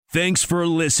Thanks for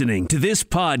listening to this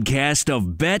podcast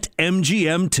of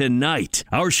BetMGM Tonight.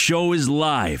 Our show is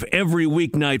live every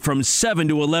weeknight from 7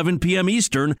 to 11 p.m.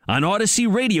 Eastern on Odyssey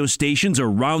radio stations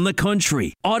around the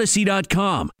country,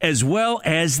 Odyssey.com, as well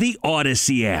as the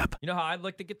Odyssey app. You know how I'd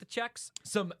like to get the checks?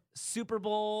 Some Super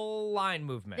Bowl line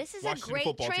movement. This is Washington a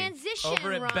great transition,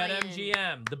 over at Ryan.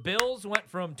 BetMGM. The Bills went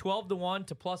from 12-1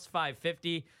 to plus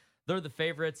 550. They're the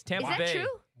favorites. Tampa Is that Bay. true?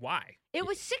 Why? It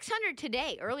was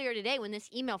 600 earlier today, when this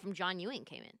email from John Ewing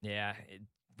came in. Yeah,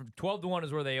 12-1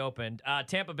 is where they opened.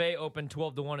 Tampa Bay opened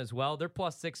 12-1 as well. They're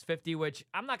plus 650, which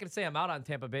I'm not going to say I'm out on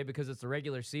Tampa Bay because it's the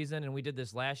regular season, and we did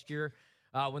this last year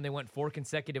when they went 4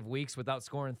 consecutive weeks without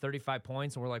scoring 35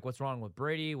 points, and we're like, what's wrong with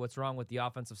Brady? What's wrong with the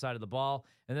offensive side of the ball?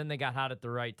 And then they got hot at the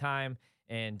right time,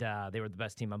 and they were the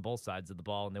best team on both sides of the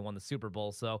ball, and they won the Super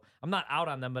Bowl. So I'm not out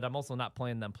on them, but I'm also not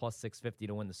playing them plus 650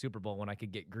 to win the Super Bowl when I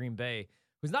could get Green Bay,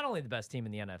 who's not only the best team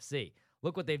in the NFC.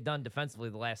 Look what they've done defensively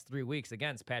the last 3 weeks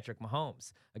against Patrick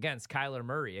Mahomes, against Kyler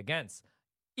Murray, against,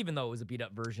 even though it was a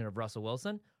beat-up version of Russell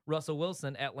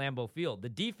Wilson at Lambeau Field. The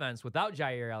defense without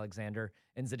Jair Alexander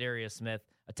and Zadarius Smith,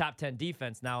 a top 10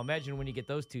 defense. Now imagine when you get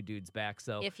those two dudes back.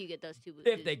 So If you get those two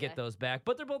if they get those back.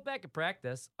 But they're both back at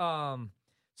practice.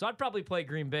 So I'd probably play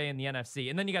Green Bay in the NFC.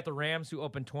 And then you got the Rams, who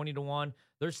opened 20-1.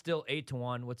 They're still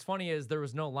 8-1. What's funny is there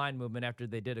was no line movement after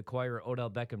they did acquire Odell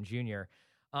Beckham Jr.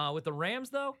 With the Rams,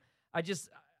 though,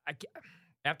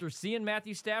 after seeing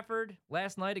Matthew Stafford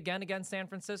last night again against San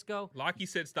Francisco. Lockie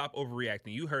said stop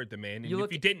overreacting. You heard the man. And You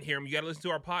if you didn't hear him, you got to listen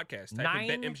to our podcast. Type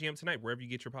in BetMGM Tonight, wherever you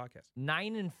get your podcast.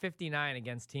 9-59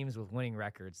 against teams with winning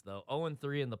records, though.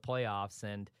 0-3 in the playoffs.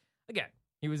 And, again,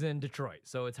 he was in Detroit,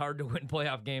 so it's hard to win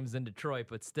playoff games in Detroit,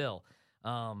 but still,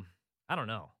 I don't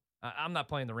know. I'm not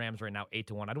playing the Rams right now,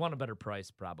 8-1. I'd want a better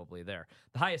price probably there.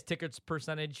 The highest tickets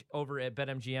percentage over at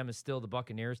BetMGM is still the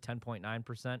Buccaneers,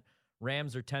 10.9%.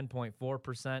 Rams are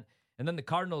 10.4%. And then the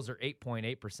Cardinals are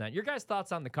 8.8%. Your guys'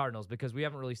 thoughts on the Cardinals, because we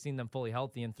haven't really seen them fully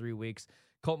healthy in 3 weeks.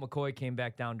 Colt McCoy came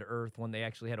back down to earth when they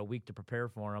actually had a week to prepare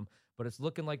for him. But it's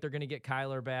looking like they're going to get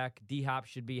Kyler back. D-Hop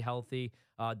should be healthy.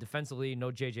 Defensively,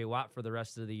 no J.J. Watt for the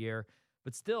rest of the year.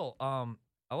 But still,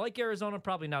 I like Arizona.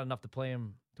 Probably not enough to play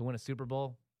him to win a Super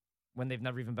Bowl when they've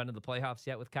never even been to the playoffs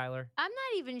yet with Kyler. I'm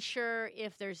not even sure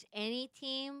if there's any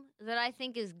team that I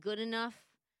think is good enough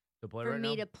for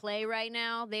me to play right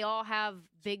now. They all have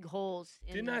big holes.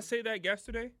 Didn't I say that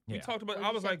yesterday? Yeah. We talked about. What'd I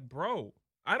you was say? like, bro,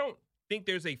 I don't think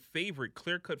there's a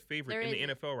clear-cut favorite There in the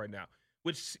isn't. NFL right now.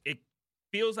 Which it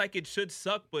feels like it should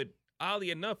suck, but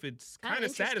oddly enough, it's Kinda kind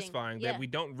of interesting. satisfying Yeah. that we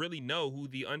don't really know who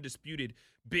the undisputed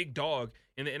big dog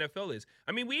in the NFL is.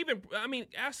 I mean,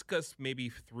 ask us maybe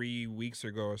 3 weeks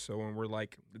ago or so when we're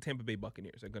like, the Tampa Bay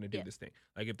Buccaneers are going to do this thing.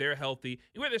 Like, if they're healthy,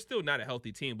 they're still not a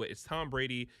healthy team, but it's Tom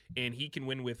Brady, and he can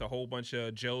win with a whole bunch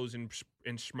of Joes and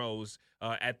Schmoes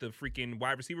at the freaking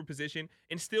wide receiver position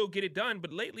and still get it done.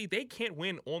 But lately, they can't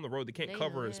win on the road. They can't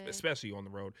cover, especially on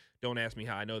the road. Don't ask me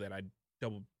how I know that. I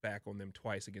doubled back on them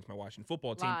twice against my Washington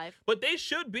football team. Live. But they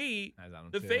should be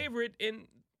the favorite, and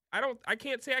I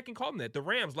can't say I can call them that. The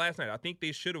Rams last night, I think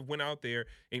they should have went out there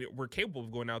and were capable of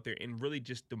going out there and really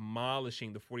just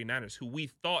demolishing the 49ers, who we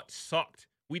thought sucked.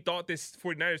 We thought this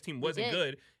 49ers team wasn't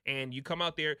good, and you come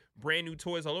out there, brand new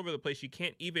toys all over the place. You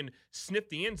can't even sniff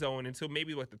the end zone until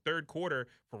maybe like the third quarter.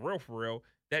 For real,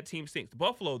 that team stinks.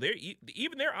 Buffalo,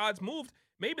 even their odds moved.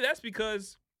 Maybe that's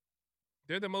because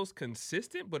they're the most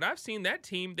consistent, but I've seen that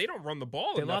team, they don't run the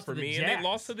ball enough for me, and they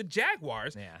lost to the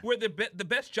Jaguars, where the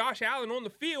best Josh Allen on the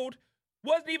field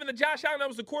wasn't even the Josh Allen that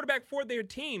was the quarterback for their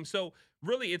team. So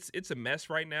really, it's a mess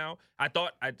right now. I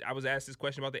thought I was asked this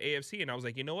question about the AFC, and I was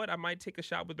like, you know what? I might take a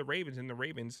shot with the Ravens, and the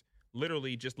Ravens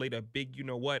literally just laid a big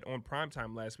you-know-what on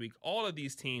primetime last week. All of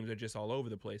these teams are just all over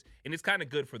the place, and it's kind of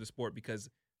good for the sport because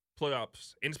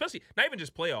playoffs, and especially not even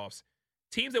just playoffs,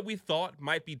 teams that we thought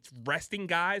might be resting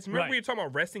guys. Remember we were talking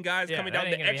about resting guys coming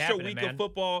down the extra week of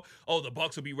football? Oh, the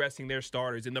Bucs will be resting their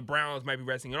starters, and the Browns might be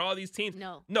resting, and all these teams.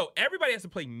 No, everybody has to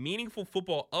play meaningful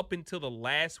football up until the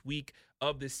last week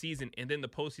of the season, and then the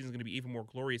postseason is going to be even more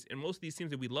glorious. And most of these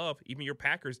teams that we love, even your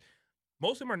Packers,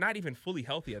 most of them are not even fully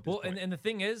healthy at this point. And the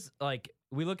thing is, like,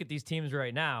 we look at these teams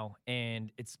right now,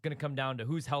 and it's going to come down to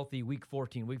who's healthy week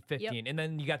 14, week 15, and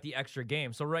then you got the extra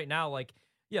game. So right now, like,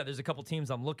 yeah, there's a couple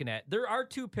teams I'm looking at. There are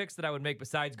 2 picks that I would make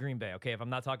besides Green Bay, okay, if I'm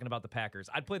not talking about the Packers.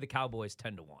 I'd play the Cowboys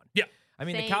 10-1. Yeah. I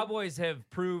mean, the Cowboys have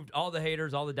proved all the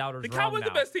haters, all the doubters wrong. The Cowboys are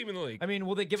the best team in the league. I mean,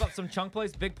 will they give up some chunk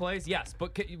plays, big plays? Yes.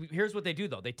 But here's what they do,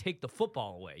 though. They take the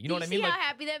football away. You know what I mean? See how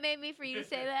happy that made me for you to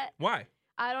say that? Why?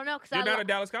 I don't know. You're not a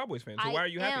Dallas Cowboys fan, so why are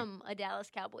you happy? I am a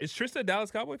Dallas Cowboys fan. Is Trista a Dallas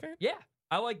Cowboy fan? Yeah.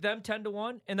 I like them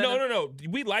 10-1. And then No.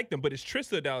 We like them, but is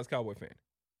Trista a Dallas Cowboy fan?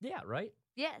 Yeah, right?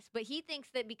 Yes, but he thinks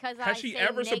that because Has she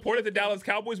ever supported the Dallas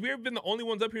Cowboys? We've been the only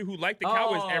ones up here who like the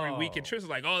Cowboys every week. And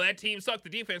Tristan's like, oh, that team sucked. The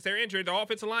defense, they're injured. The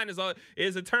offensive line is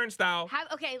a turnstile.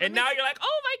 And now you're like,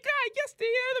 oh, my God, yes, they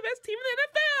are the best team in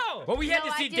the NFL. Well, we had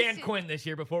to see Dan Quinn this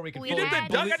year before we could You did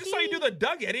the Doug. I just saw you do the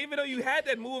Doug yet, even though you had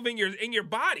that move in your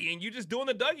body, and you just doing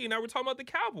the Dougie. Now we're talking about the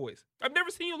Cowboys. I've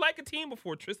never seen you like a team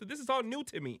before, Tristan. This is all new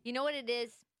to me. You know what it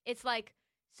is? It's like,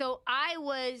 so I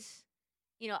was...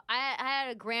 I had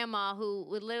a grandma who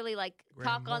would literally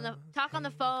talk on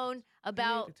the phone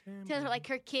about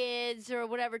her kids or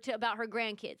whatever about her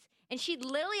grandkids, and she'd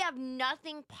literally have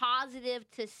nothing positive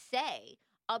to say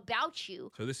about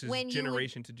you. So this is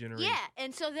generation to generation. Yeah,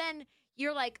 and so then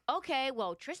you're like, okay,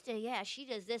 well, Trista, yeah, she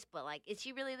does this, but is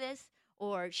she really this?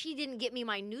 Or she didn't get me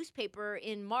my newspaper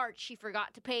in March. She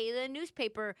forgot to pay the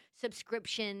newspaper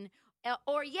subscription.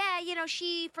 Or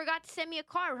she forgot to send me a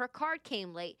card. Her card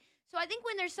came late. So I think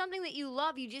when there's something that you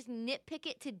love, you just nitpick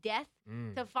it to death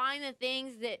to find the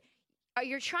things that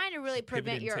you're trying to really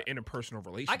prevent your interpersonal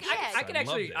relationships.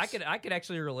 I could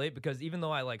actually relate, because even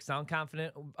though I sound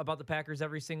confident about the Packers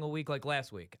every single week, like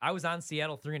last week, I was on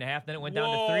Seattle 3.5, then it went down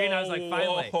to 3, and I was like,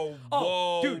 finally.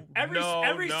 Dude,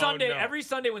 every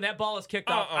Sunday when that ball is kicked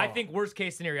off, I think worst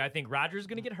case scenario, I think Rodgers is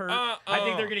going to get hurt. I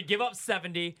think they're going to give up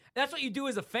 70. That's what you do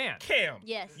as a fan. Cam,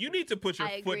 yes, you need to put your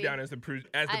foot down as the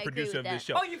producer of this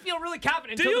show. Oh, you feel really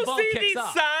confident until the ball kicks off. Do you see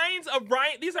these signs of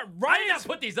Ryan? These are Ryan's. I did not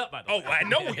put these up, by the way. Oh, I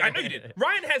know you did.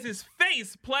 Ryan has his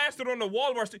face plastered on the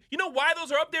wall of our studio. You know why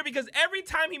those are up there? Because every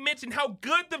time he mentioned how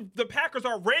good the Packers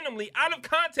are randomly, out of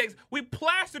context, we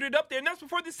plastered it up there, and that's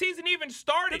before the season even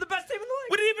started. They're the best team in the league.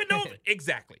 We didn't even know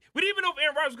exactly. We didn't even know if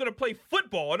Aaron Rodgers was going to play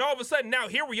football, and all of a sudden, now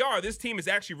here we are. This team is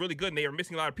actually really good, and they are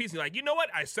missing a lot of pieces. Like, you know what?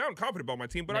 I sound confident about my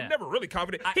team, but I'm never really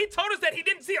confident. He told us that he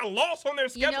didn't see a loss on their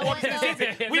schedule on the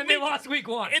season. They lost week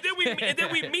 1. And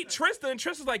then we meet Tristan, and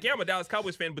Tristan's like, yeah, I'm a Dallas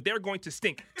Cowboys fan, but they're going to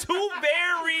stink. Two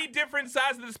very different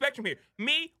sides of the spectrum here.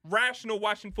 Me, rational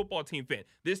Washington football team fan.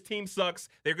 This team sucks.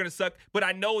 They're going to suck. But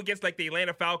I know against the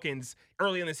Atlanta Falcons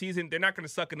early in the season, they're not going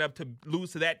to suck enough to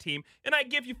lose to that team. And I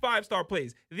give you 5-star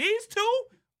plays. These two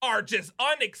are just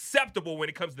unacceptable when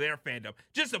it comes to their fandom.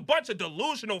 Just a bunch of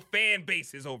delusional fan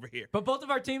bases over here. But both of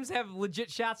our teams have legit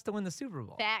shots to win the Super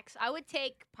Bowl. Facts. I would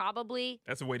take probably...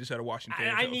 That's a way to shut a Washington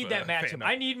fan. I need that matchup. Fandom.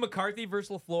 I need McCarthy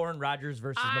versus LaFleur and Rodgers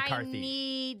versus McCarthy. I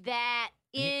need that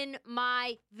in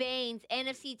my veins.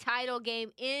 NFC title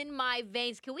game in my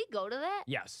veins. Can we go to that?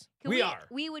 Yes. We are.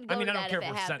 We would go to that. I don't care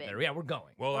if we're sent there. Yeah, we're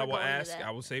going. Well, I will ask.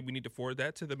 I will say we need to forward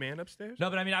that to the man upstairs. No,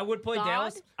 but I would play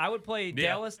Dallas. I would play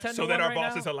Dallas 10-1 so that our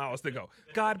bosses allow us to go.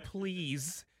 God,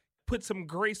 please put some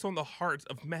grace on the hearts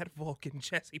of Matt Volk and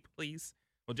Jesse, please.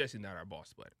 Well, Jesse's not our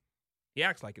boss, but he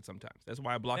acts like it sometimes. That's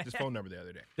why I blocked his phone number the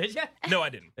other day. Did you? No, I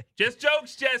didn't. Just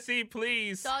jokes, Jesse,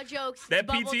 please. It's all jokes. That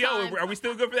PTO, time. Are we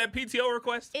still good for that PTO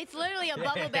request? It's literally a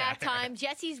bubble bath time.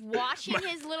 Jesse's washing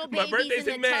his little babies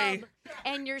in the tub,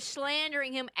 and you're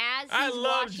slandering him as he's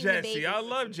washing the babies. I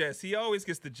love Jesse. He always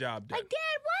gets the job done. Like, Dad,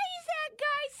 why does that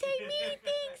guy say mean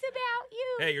things about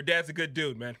you? Hey, your dad's a good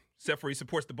dude, man. Except for he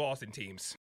supports the Boston teams.